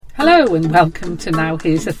Hello and welcome to Now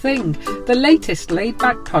Here's a Thing, the latest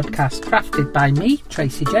laid-back podcast crafted by me,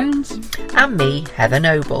 Tracy Jones. And me, Heather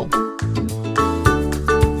Noble.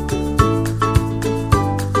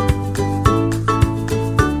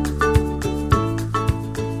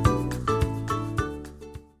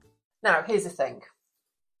 Now, here's the thing.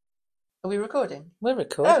 Are we recording? We're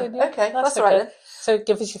recording, yeah. Okay, that's all right then. So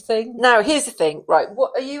give us your thing. Now, here's the thing. Right,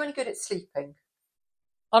 what are you any good at sleeping?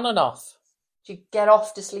 On and off. Do you get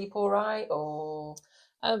off to sleep all right, or...?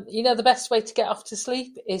 The best way to get off to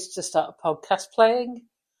sleep is to start a podcast playing,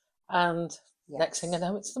 and next thing I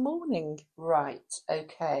know, it's the morning. Right,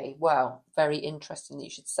 okay. Well, very interesting that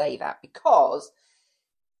you should say that, because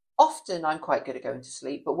often I'm quite good at going to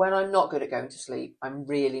sleep, but when I'm not good at going to sleep, I'm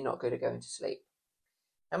really not good at going to sleep.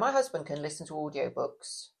 Now, my husband can listen to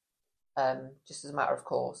audiobooks, just as a matter of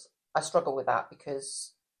course. I struggle with that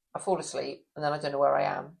because I fall asleep and then I don't know where I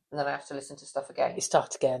am, and then I have to listen to stuff again. You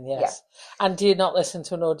start again, yes. Yeah. And do you not listen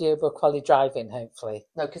to an audiobook while you're driving, hopefully?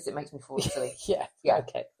 No, because it makes me fall asleep. Yeah,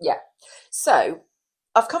 okay. Yeah. So,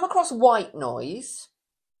 I've come across white noise.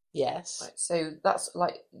 Yes. Right, so that's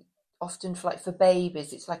like, often for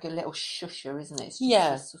babies, it's like a little shusher, isn't it? It's just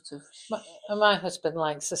yeah. a sort of... My husband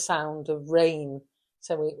likes the sound of rain,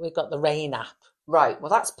 so we've got the rain app. Right, well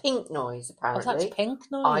that's pink noise, apparently. Oh, that's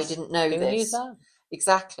pink noise? I didn't know Who this. knew that?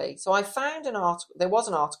 Exactly. So I found an article. There was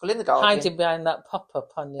an article in the Guardian. Hiding behind that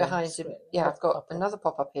pop-up on your... Behind him. Yeah, I've got another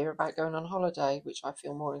pop-up here about going on holiday, which I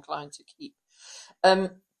feel more inclined to keep.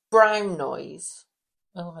 Brown noise.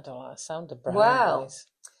 Oh, I don't like the sound of brown noise.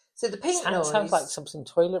 So the pink noise... sounds like something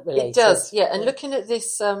toilet-related. It does, yeah. And looking at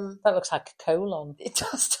this... that looks like a colon. It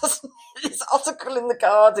does, doesn't it? This article in the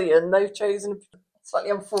Guardian, they've chosen a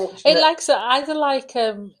slightly unfortunate... It likes either like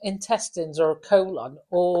intestines or a colon,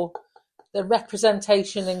 or the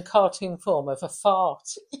representation in cartoon form of a fart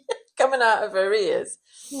coming out of her ears.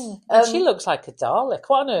 She looks like a Dalek.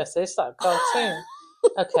 What on earth is that cartoon?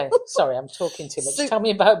 Okay, sorry, I'm talking too much. Tell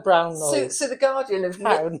me about brown noise. So the Guardian of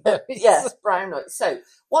brown noise. Yes, brown noise. So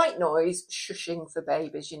white noise, shushing for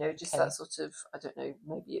babies. Just that sort of, I don't know,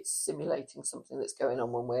 maybe it's simulating something that's going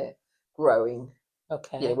on when we're growing.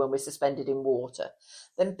 Okay. When we're suspended in water.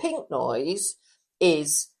 Then pink noise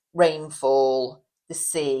is rainfall, the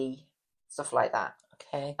sea, stuff like that.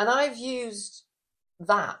 Okay. And I've used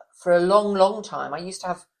that for a long, long time. I used to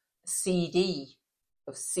have a CD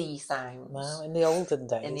of sea sounds. Wow, in the olden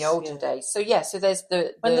days. In the olden days. So so there's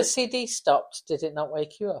When the CD stopped, did it not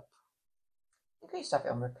wake you up? I think I used to have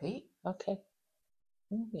it on repeat. Okay.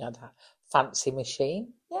 You had a fancy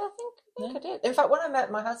machine. Yeah, I think I did. In fact, when I met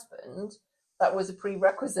my husband, that was a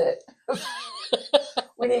prerequisite.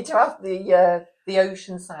 We need to have the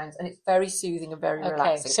ocean sounds, and it's very soothing and very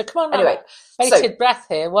relaxing. So come on, anyway, bated breath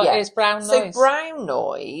here. What is brown noise? So brown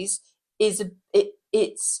noise is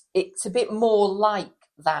it's a bit more like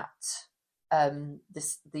that.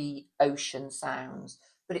 The ocean sounds,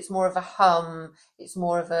 but it's more of a hum. It's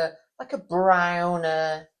more of a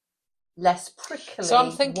browner, less prickly. So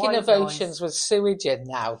I'm thinking of oceans with sewage in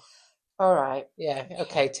now. All right. Yeah.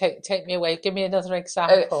 Okay. Take me away. Give me another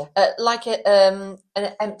example. Like an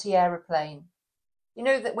empty aeroplane. You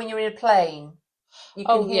know that when you're in a plane, you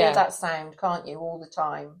can hear that sound, can't you, all the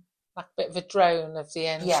time? Like a bit of a drone of the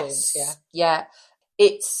engines. Yes. Yeah.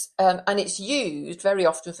 It's and it's used very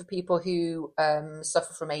often for people who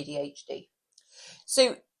suffer from ADHD.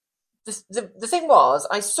 So the thing was,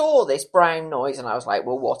 I saw this brown noise and I was like,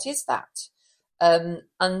 well, what is that? And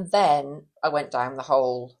then I went down the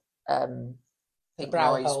whole pink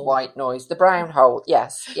noise, hole. white noise, the brown hole.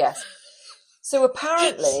 Yes. So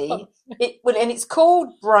apparently, it's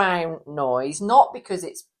called brown noise, not because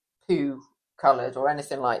it's poo coloured or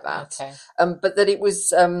anything like that, but that it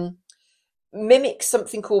was mimics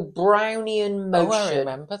something called Brownian motion. Oh, I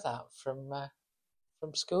remember that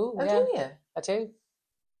from school. Oh, do you? I do.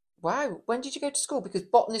 Wow, when did you go to school? Because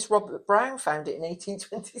botanist Robert Brown found it in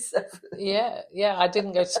 1827. Yeah, I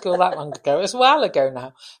didn't go to school that long ago. It was a while ago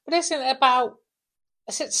now. But is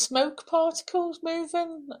it smoke particles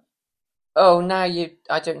moving? Oh, now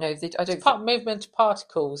I don't know. Movement of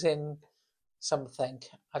particles in something.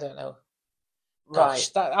 I don't know.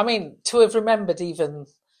 Gosh, right. To have remembered even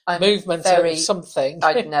movement of something.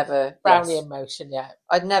 I'd never... Brownian motion, yeah.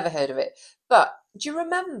 I'd never heard of it. But do you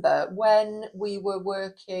remember when we were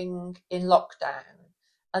working in lockdown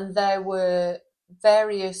and there were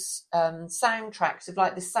various soundtracks of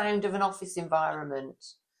like the sound of an office environment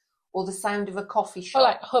or the sound of a coffee shop? Or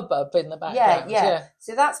like hubbub in the background. Yeah.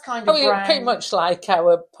 So that's kind of brown. Pretty much like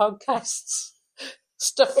our podcasts.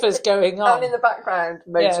 Stuff is going on. And in the background,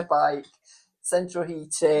 motorbike, central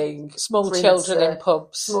heating. Small children in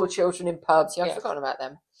pubs. Small children in pubs. Yeah, I've forgotten about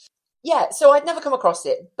them. Yeah, so I'd never come across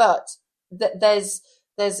it, but there's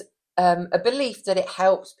a belief that it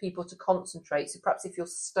helps people to concentrate. So perhaps if you're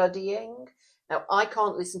studying, now I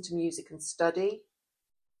can't listen to music and study.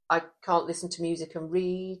 I can't listen to music and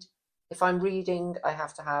read. If I'm reading, I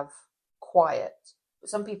have to have quiet. But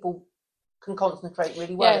some people can concentrate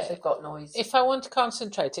really well if Yeah, they've got noise. if I want to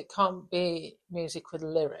concentrate, it can't be music with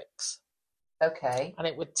lyrics. Okay. And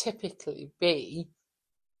it would typically be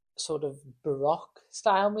sort of Baroque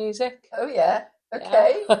style music. Oh yeah.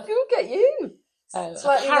 Okay. Yeah. Who'll get you?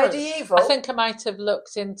 Slightly medieval. I think I might have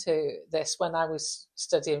looked into this when I was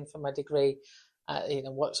studying for my degree.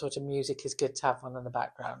 What sort of music is good to have on in the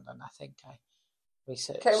background, and I think I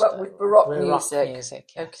researched. Came up with Baroque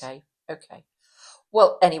music. Yes. Okay.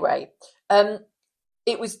 Well, anyway,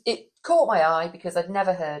 it caught my eye because I'd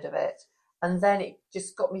never heard of it, and then it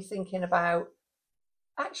just got me thinking about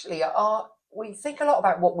actually we think a lot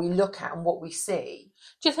about what we look at and what we see.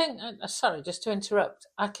 Do you think? Sorry, just to interrupt.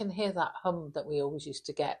 I can hear that hum that we always used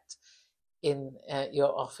to get in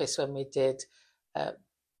your office when we did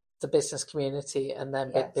the business community and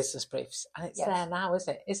then big business briefs, and it's there now,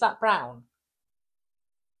 isn't it? Is that brown?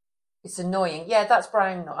 It's annoying. Yeah, that's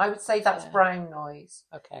brown. I would say that's brown noise.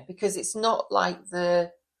 Okay. Because it's not like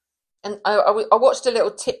and I watched a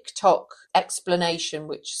little TikTok explanation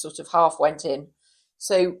which sort of half went in.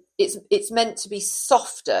 So it's meant to be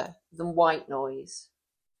softer than white noise.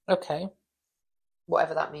 Okay.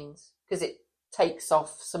 Whatever that means. Because it takes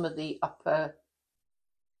off some of the upper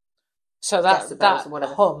So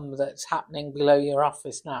that hum that's happening below your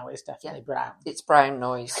office now is definitely brown. It's brown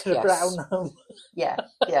noise. Yes. Brown hum. Yeah,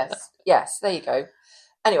 yes, there you go.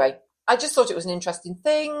 Anyway, I just thought it was an interesting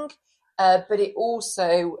thing, but it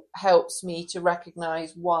also helps me to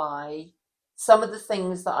recognise why some of the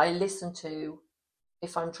things that I listen to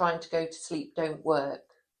if I'm trying to go to sleep don't work.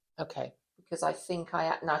 Okay. Because I think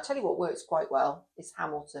now I'll tell you what works quite well is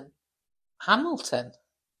Hamilton. Hamilton?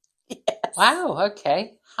 Yes. Wow,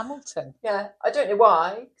 okay. Hamilton. Yeah, I don't know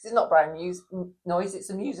why, because it's not brown noise, it's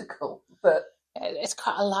a musical, but... It's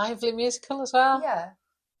quite a lively musical as well. Yeah.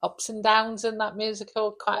 Ups and downs in that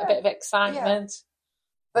musical, quite a bit of excitement.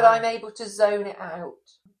 Yeah. But I'm able to zone it out.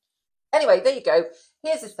 Anyway, there you go.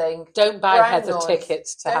 Here's the thing. Don't buy Heather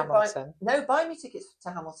tickets to Hamilton. Buy me tickets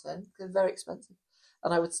to Hamilton, because they're very expensive,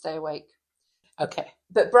 and I would stay awake. Okay.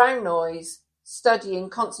 But brown noise, studying,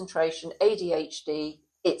 concentration, ADHD,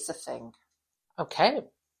 it's a thing. Okay.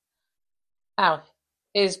 Now,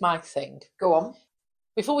 here's my thing. Go on.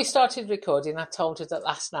 Before we started recording, I told you that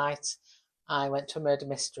last night I went to a murder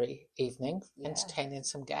mystery evening, entertaining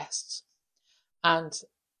some guests. And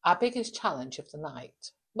our biggest challenge of the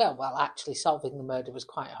night, actually solving the murder was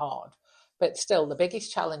quite hard, but still the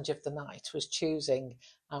biggest challenge of the night was choosing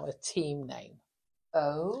our team name.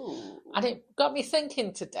 Oh. And it got me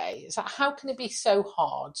thinking today, is that how can it be so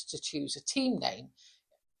hard to choose a team name?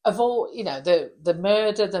 Of all, the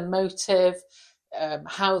murder, the motive,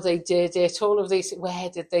 how they did it, all of these, where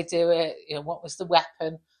did they do it, what was the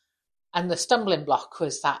weapon? And the stumbling block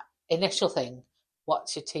was that initial thing,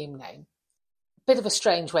 what's your team name? Bit of a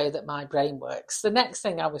strange way that my brain works. The next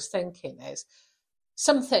thing I was thinking is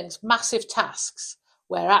some things, massive tasks,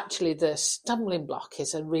 where actually the stumbling block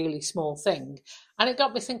is a really small thing. And it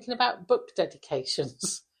got me thinking about book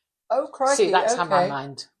dedications. Oh, crikey. See, that's how my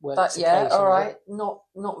mind works. Yeah, all right. Not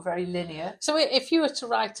very linear. So if you were to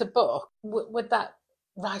write a book, would that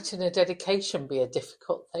writing a dedication be a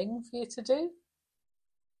difficult thing for you to do?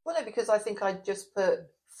 Well, no, because I think I'd just put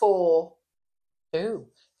 4. Who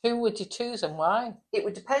would you choose and why? It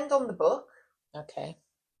would depend on the book. Okay.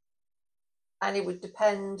 And it would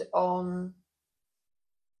depend on,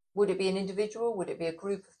 would it be an individual? Would it be a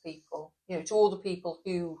group of people? To all the people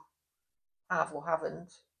who have or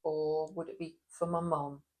haven't, or would it be for my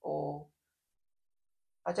mum? Or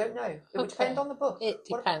I don't know. It would depend on the book. It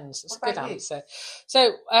depends. It's a good answer.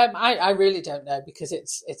 So I really don't know, because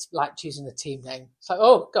it's like choosing a team name. It's like,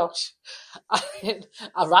 oh gosh,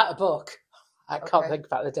 I'll write a book. I can't think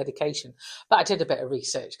about the dedication. But I did a bit of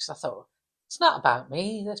research because I thought, it's not about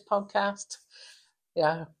me, this podcast.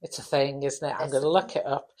 Yeah, it's a thing, isn't it? I'm going to look it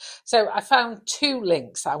up. So I found 2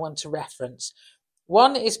 links that I want to reference.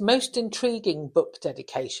 One is most intriguing book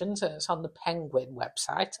dedications, and it's on the Penguin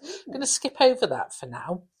website. I'm going to skip over that for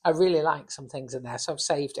now. I really like some things in there, so I've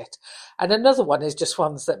saved it. And another one is just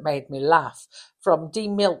ones that made me laugh from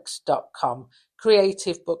dmilks.com,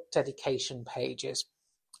 creative book dedication pages.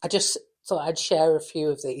 I just thought I'd share a few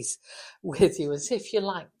of these with you and see if you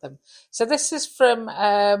like them. So this is from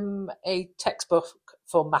a textbook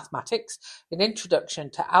for mathematics, An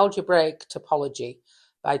Introduction to Algebraic Topology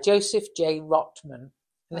by Joseph J. Rotman.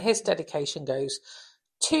 And his dedication goes,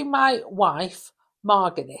 To my wife,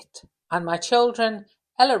 Margaret, and my children,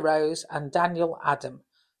 Ella Rose and Daniel Adam,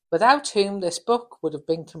 without whom this book would have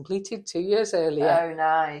been completed 2 years earlier. Oh,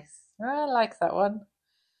 nice. I like that one.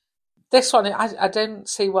 This one, I don't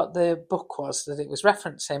see what the book was that it was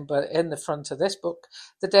referencing, but in the front of this book,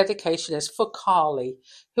 the dedication is for Carly,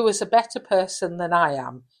 who is a better person than I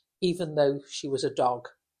am, even though she was a dog.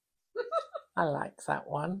 I like that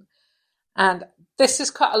one. And this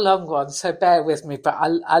is quite a long one, so bear with me, but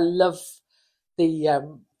I love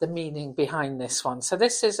the meaning behind this one. So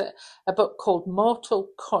this is a book called Mortal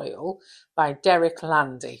Coil by Derek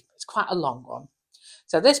Landy. It's quite a long one.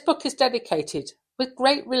 So this book is dedicated with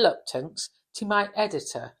great reluctance to my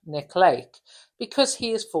editor, Nick Lake, because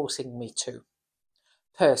he is forcing me to.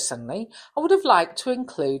 Personally, I would have liked to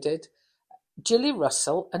included Gilly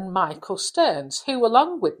Russell and Michael Stearns, who,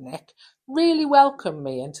 along with Nick, really welcomed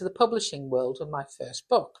me into the publishing world of my first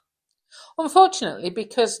book. Unfortunately,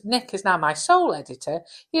 because Nick is now my sole editor,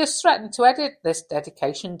 he has threatened to edit this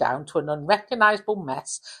dedication down to an unrecognisable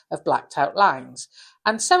mess of blacked out lines,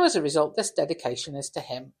 and so as a result this dedication is to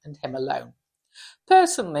him and him alone.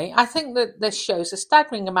 Personally, I think that this shows a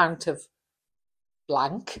staggering amount of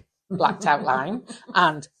blank, blacked out line,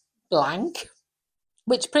 and blank,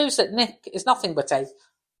 which proves that Nick is nothing but a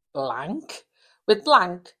blank, with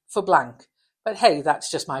blank for blank. But hey, that's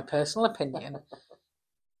just my personal opinion.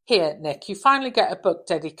 Here, Nick, you finally get a book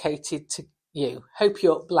dedicated to you. Hope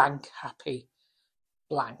you're blank happy.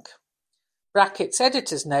 Blank. Brackets,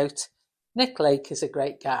 editor's note, Nick Lake is a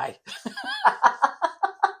great guy.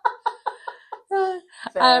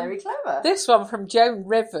 Very clever. This one from Joan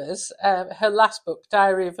Rivers, her last book,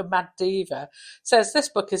 Diary of a Mad Diva, says this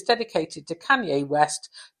book is dedicated to Kanye West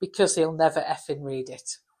because he'll never effing read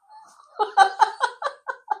it.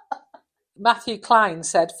 Matthew Klein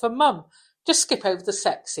said, for Mum, just skip over the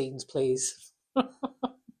sex scenes, please.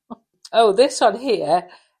 Oh, this one here,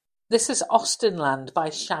 this is Austenland by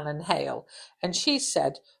Shannon Hale, and she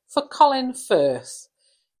said, for Colin Firth,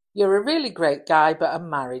 you're a really great guy, but I'm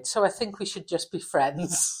married, so I think we should just be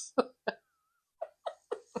friends.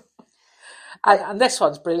 and this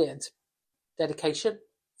one's brilliant. Dedication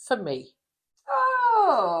for me.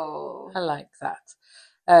 Oh. I like that.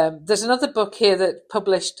 There's another book here that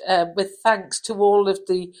published with thanks to all of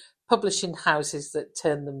the publishing houses that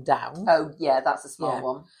turned them down. Oh, yeah, that's a small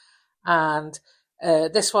one. And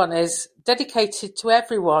this one is dedicated to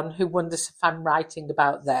everyone who wonders if I'm writing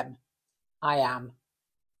about them. I am.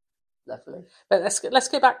 Lovely. But let's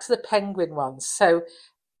go back to the Penguin ones. So,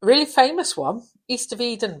 a really famous one, East of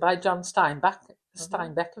Eden by John Steinbeck.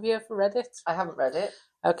 Steinbeck, have you ever read it? I haven't read it.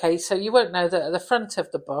 Okay, so you won't know that at the front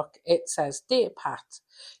of the book it says, Dear Pat,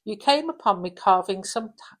 you came upon me carving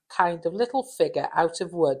some kind of little figure out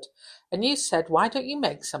of wood, and you said, why don't you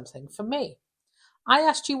make something for me? I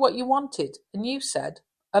asked you what you wanted, and you said,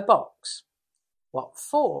 a box. What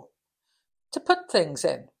for? To put things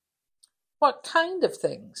in. What kind of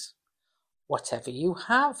things? Whatever you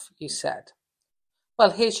have, you said.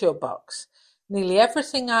 Well, here's your box. Nearly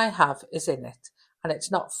everything I have is in it, and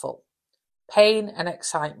it's not full. Pain and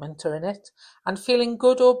excitement are in it, and feeling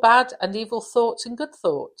good or bad, and evil thoughts and good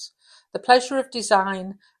thoughts, the pleasure of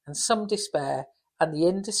design and some despair, and the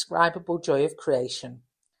indescribable joy of creation.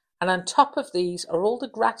 And on top of these are all the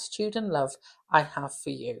gratitude and love I have for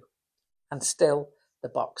you. And still, the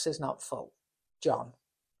box is not full. John.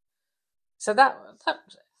 So that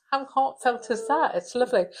how heartfelt is that? It's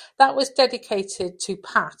lovely. That was dedicated to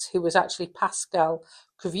Pat, who was actually Pascal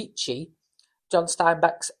Covici, John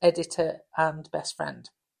Steinbeck's editor and best friend.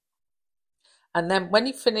 And then when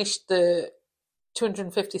he finished the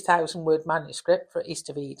 250,000 word manuscript for East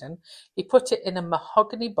of Eden, he put it in a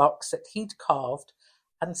mahogany box that he'd carved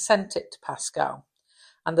and sent it to Pascal.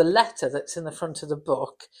 And the letter that's in the front of the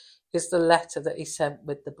book is the letter that he sent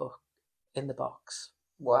with the book in the box.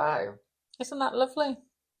 Wow. Isn't that lovely?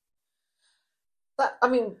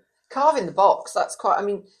 Carving the box,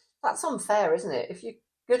 that's unfair, isn't it? If you're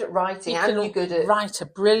good at writing and you're good at... write a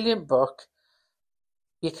brilliant book,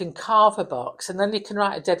 you can carve a box, and then you can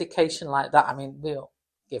write a dedication like that. I mean, we'll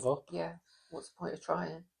give up. Yeah, what's the point of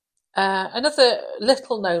trying? Another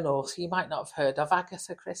little-known author you might not have heard of,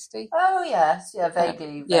 Agatha Christie. Oh, yes. Yeah,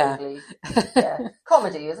 vaguely. Yeah.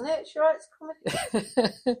 Comedy, isn't it? She writes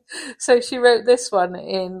comedy. So she wrote this one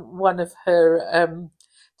in one of her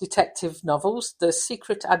detective novels, The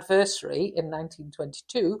Secret Adversary, in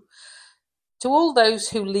 1922. To all those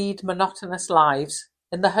who lead monotonous lives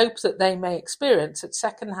in the hope that they may experience at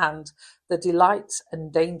second hand the delights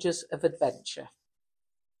and dangers of adventure.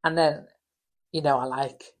 And then, I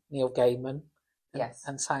like Neil Gaiman, Yes.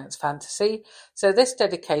 and science fantasy. So this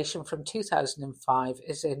dedication from 2005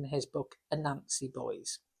 is in his book Anansi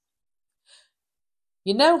Boys.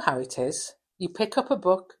 You know how it is. You pick up a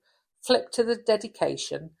book, flip to the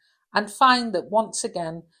dedication, and find that once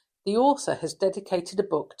again the author has dedicated a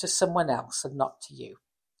book to someone else and not to you.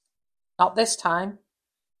 Not this time.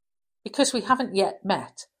 Because we haven't yet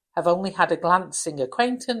met, have only had a glancing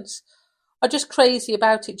acquaintance, are just crazy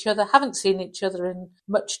about each other, haven't seen each other in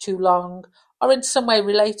much too long, or in some way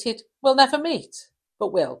related, will never meet,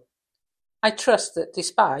 but will. I trust that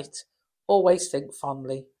despite, always think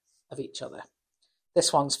fondly of each other.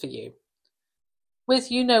 This one's for you. With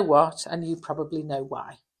you know what, and you probably know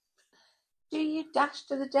why. Do you dash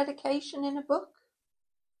to the dedication in a book?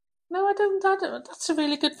 No, I don't. That's a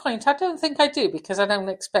really good point. I don't think I do, because I don't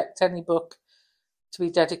expect any book to be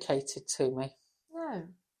dedicated to me. No.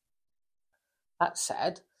 That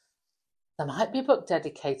said, there might be a book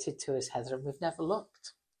dedicated to us, Heather, and we've never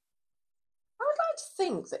looked. I would like to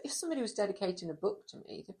think that if somebody was dedicating a book to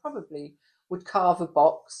me, they probably would carve a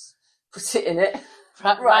box, put it in it,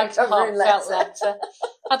 Write a heartfelt letter.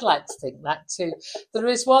 I'd like to think that too. There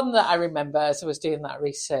is one that I remember as I was doing that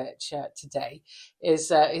research today. It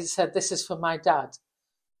said, "This is for my dad."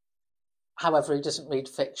 However, he doesn't read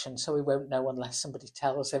fiction, so we won't know unless somebody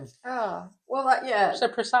tells him. Ah, well, yeah. So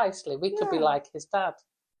precisely, we could be like his dad.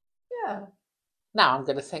 Yeah. Now I'm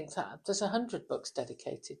going to think that there's 100 books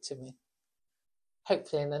dedicated to me.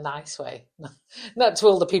 Hopefully in a nice way. Not to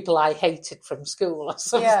all the people I hated from school or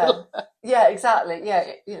something. Yeah, exactly.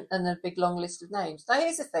 Yeah, and a big long list of names. Now,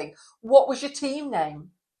 here's the thing. What was your team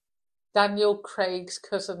name? Daniel Craig's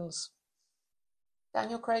Cousins.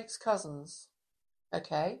 Daniel Craig's Cousins.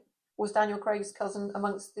 Okay. Was Daniel Craig's cousin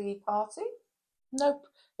amongst the party? Nope.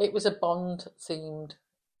 It was a Bond-themed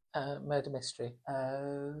murder mystery.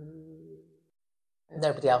 Oh.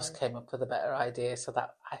 Nobody else came up with a better idea, so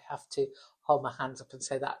that I have to hold my hands up and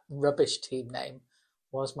say that rubbish team name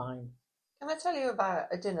was mine. Can I tell you about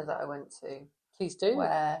a dinner that I went to? Please do.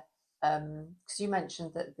 Where, because you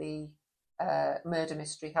mentioned that the murder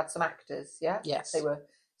mystery had some actors, yeah? Yes. They were.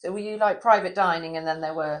 So were you like private dining, and then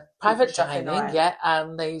there were private dining, yeah,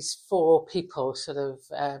 and these 4 people sort of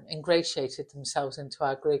ingratiated themselves into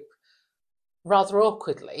our group rather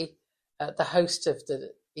awkwardly. The host of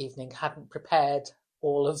the evening hadn't prepared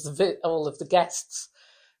all of the guests,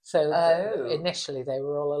 so initially they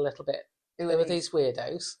were all a little bit. They were these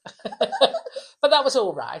weirdos, but that was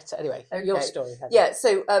all right. Anyway, your story, Heather. Yeah,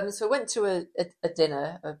 so I went to a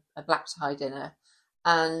dinner, a black tie dinner,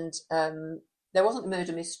 and there wasn't a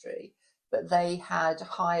murder mystery, but they had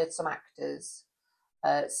hired some actors.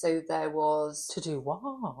 So there was to do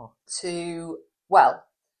what?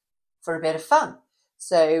 For a bit of fun.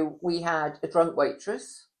 So we had a drunk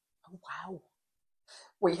waitress. Oh wow!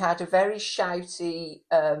 We had a very shouty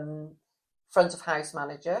front of house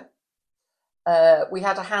manager. We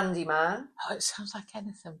had a handyman. Oh, it sounds like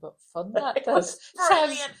anything but fun. That does.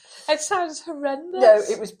 It sounds horrendous. No,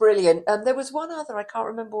 it was brilliant. There was one other. I can't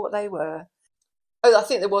remember what they were. Oh, I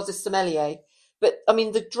think there was a sommelier. But I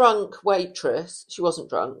mean, the drunk waitress. She wasn't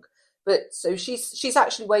drunk, but so she's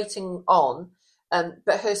actually waiting on.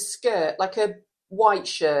 But her skirt, like her white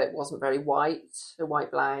shirt, wasn't very white. Her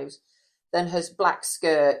white blouse. Then her black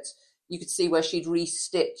skirt, you could see where she'd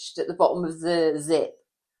restitched at the bottom of the zip.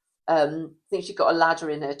 I think she got a ladder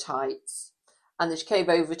in her tights, and then she came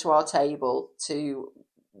over to our table to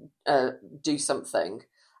do something,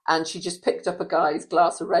 and she just picked up a guy's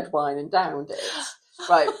glass of red wine and downed it.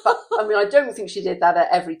 Right, but I mean, I don't think she did that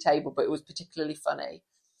at every table, but it was particularly funny.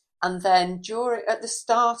 And then at the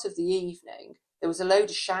start of the evening, there was a load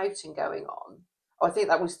of shouting going on. Oh, I think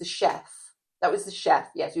that was the chef.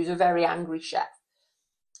 Yes, he was a very angry chef.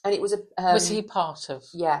 And it was was he part of?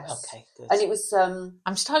 Yes. Okay, good. And it was.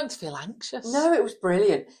 I'm starting to feel anxious. No, it was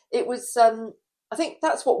brilliant. It was. I think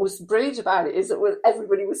that's what was brilliant about it, is that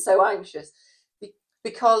everybody was so anxious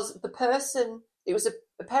because the person. It was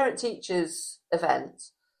a parent-teachers event,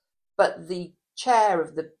 but the chair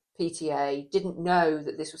of the PTA didn't know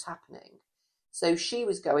that this was happening, so she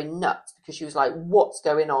was going nuts because she was like, "What's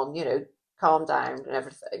going on? You know, calm down and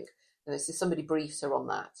everything." And so somebody briefs her on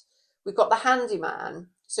that. We've got the handyman.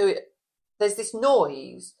 So there's this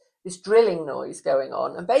noise, this drilling noise going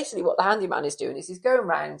on. And basically what the handyman is doing is he's going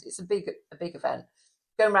round, it's a big event,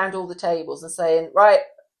 going round all the tables and saying, right,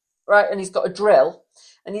 and he's got a drill.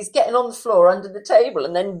 And he's getting on the floor under the table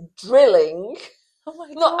and then drilling. Oh my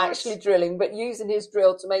God. Not actually drilling, but using his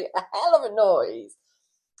drill to make a hell of a noise.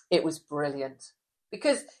 It was brilliant.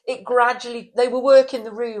 Because they were working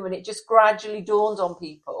the room and it just gradually dawned on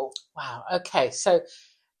people. Wow, okay, so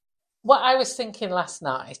what I was thinking last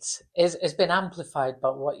night has been amplified by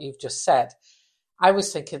what you've just said. I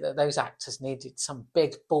was thinking that those actors needed some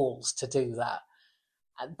big balls to do that.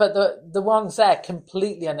 But the ones there,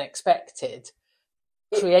 completely unexpected,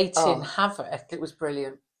 creating havoc. It was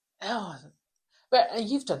brilliant. Oh, but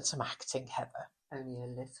you've done some acting, Heather. Only a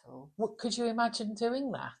little. What, could you imagine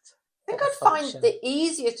doing that? I think I'd find it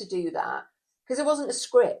easier to do that because it wasn't a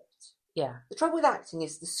script. Yeah. The trouble with acting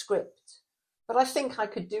is the script. But I think I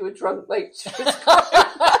could do a drunk waitress.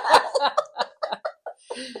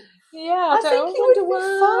 Yeah, I think it would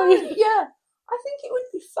be fun. Yeah, I think it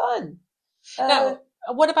would be fun. Now,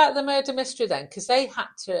 what about the murder mystery then? Because they had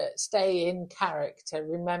to stay in character,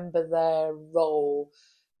 remember their role,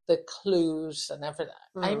 the clues and everything.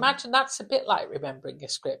 I imagine that's a bit like remembering a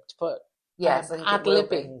script, but yes,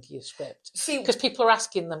 ad-libbing your script. Because people are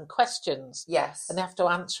asking them questions. Yes. And they have to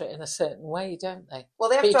answer it in a certain way, don't they? Well,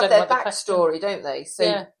 they have to have their backstory, don't they? So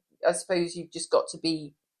yeah. I suppose you've just got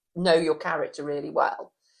to know your character really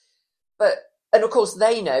well. And of course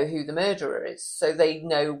they know who the murderer is, so they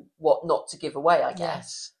know what not to give away, I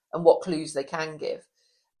guess, and what clues they can give.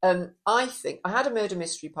 I think I had a murder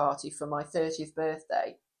mystery party for my 30th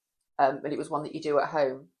birthday, and it was one that you do at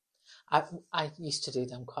home. I used to do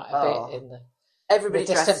them quite a bit in the everybody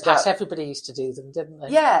the distant past. Everybody used to do them, didn't they?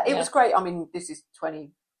 Yeah, it was great. I mean, this is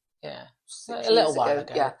 20. Yeah, a little while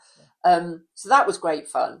ago. Yeah. So that was great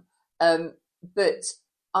fun. But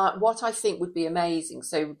what I think would be amazing,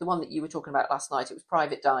 so the one that you were talking about last night, it was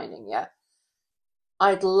private dining, yeah?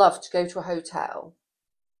 I'd love to go to a hotel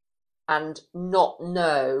and not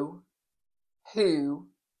know who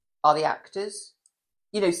are the actors.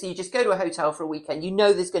 You know, so you just go to a hotel for a weekend, you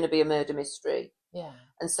know there's going to be a murder mystery. Yeah.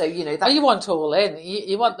 And so, you know... That, you want all in.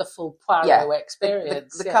 You want the full Poirot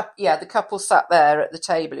experience. The couple sat there at the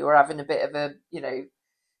table who are having a bit of a, you know,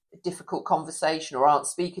 difficult conversation or aren't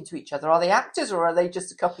speaking to each other. Are they actors or are they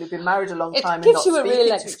just a couple who've been married a long time and not speaking to each other? It gives you a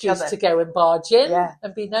real excuse to go and barge in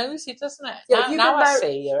and be nosy, doesn't it? Yeah,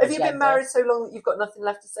 Have you been married so long that you've got nothing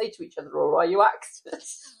left to say to each other, or are you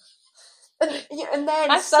actors? and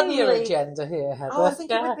then suddenly... see your agenda here, Heather. Oh, I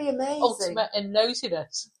think it would be amazing. Ultimate in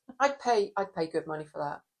nosiness. I'd pay good money for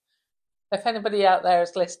that. If anybody out there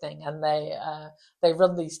is listening and they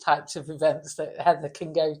run these types of events that Heather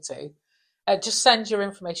can go to, just send your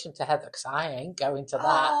information to Heather, because I ain't going to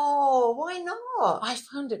that. Oh, why not? I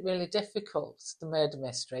found it really difficult, the murder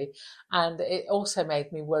mystery, and it also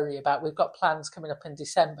made me worry about, we've got plans coming up in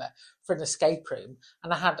December for an escape room,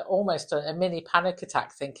 and I had almost a mini panic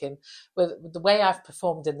attack thinking, with the way I've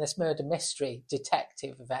performed in this murder mystery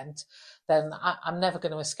detective event, then I'm never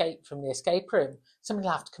going to escape from the escape room. Somebody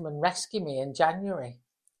will have to come and rescue me in January.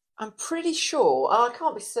 I'm pretty sure, I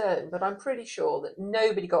can't be certain, but I'm pretty sure that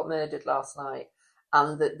nobody got murdered last night,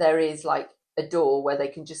 and that there is like a door where they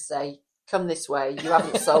can just say, come this way, you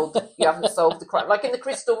haven't solved the crime. Like in the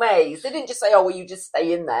Crystal Maze, they didn't just say, oh, well, you just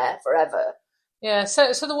stay in there forever. Yeah,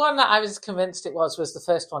 so the one that I was convinced it was the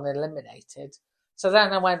first one eliminated. So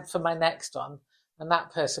then I went for my next one, and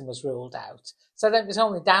that person was ruled out. So then it was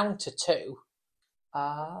only down to 2.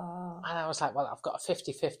 And I was like, well, I've got a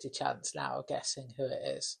 50-50 chance now of guessing who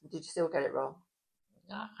it is. Did you still get it wrong?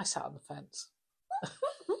 I sat on the fence.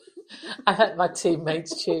 I let my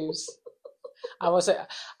teammates choose.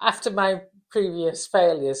 After my previous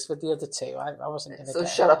failures with the other 2, I wasn't going to So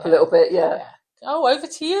shut up a little bit, yeah. Oh, over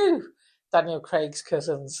to you, Daniel Craig's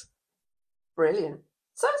cousins. Brilliant.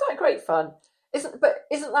 Sounds like great fun. Isn't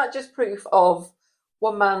that just proof of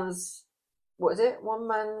one man's, what is it? One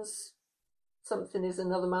man's something is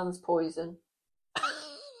another man's poison.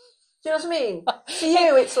 Do you know what I mean? To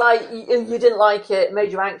you, it's like you didn't like it, it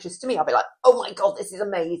made you anxious. To me, I'll be like, oh my God, this is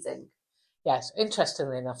amazing. Yes,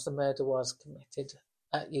 interestingly enough, the murder was committed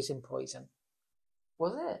using poison.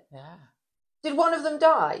 Was it? Yeah. Did one of them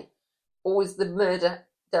die? Or was the murder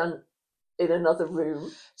done in another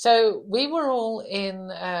room? So we were all in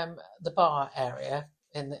the bar area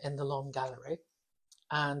in the long gallery,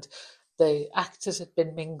 and the actors had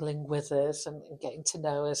been mingling with us and getting to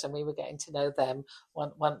know us, and we were getting to know them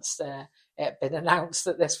once it had been announced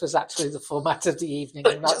that this was actually the format of the evening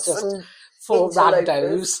and not just 4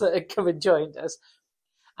 randos that had come and joined us.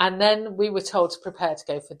 And then we were told to prepare to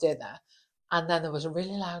go for dinner, and then there was a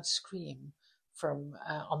really loud scream from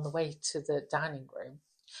on the way to the dining room.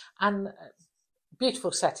 And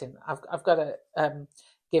beautiful setting. I've got to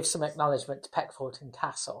give some acknowledgement to Peckforton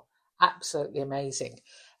Castle. Absolutely amazing.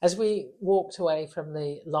 As we walked away from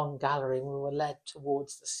the long gallery, we were led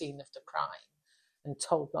towards the scene of the crime and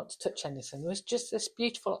told not to touch anything. There was just this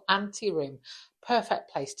beautiful anteroom, perfect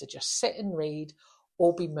place to just sit and read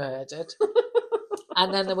or be murdered.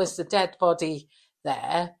 And then there was the dead body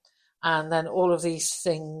there. and then all of these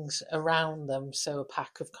things around them. So a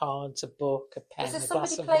pack of cards, a book, a pen, Is a there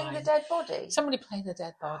glass somebody of playing wine. the dead body? Somebody playing the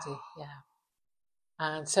dead body, yeah.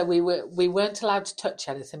 And so we weren't allowed to touch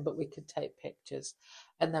anything, but we could take pictures.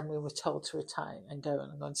 And then we were told to retire and go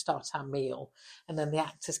and start our meal. And then the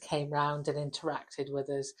actors came round and interacted with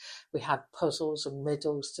us. We had puzzles and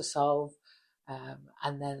riddles to solve.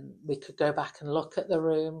 And then we could go back and look at the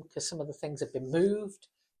room because some of the things had been moved.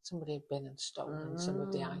 Somebody had been and stolen some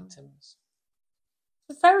of the items.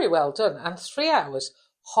 Very well done. And 3 hours,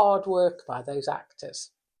 hard work by those actors.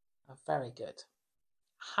 Very good.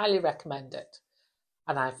 Highly recommend it.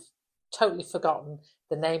 And I've totally forgotten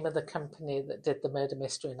the name of the company that did the murder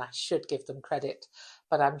mystery, and I should give them credit.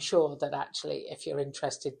 But I'm sure that actually, if you're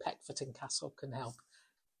interested, Peckforton Castle can help.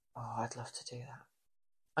 Oh, I'd love to do that.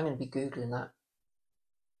 I'm going to be Googling that.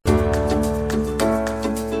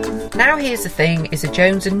 Now Here's the Thing is a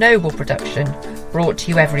Jones & Noble production, brought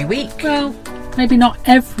to you every week. Well, maybe not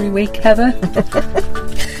every week, Heather.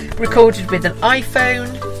 Recorded with an iPhone,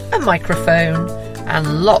 a microphone,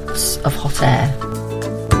 and lots of hot air.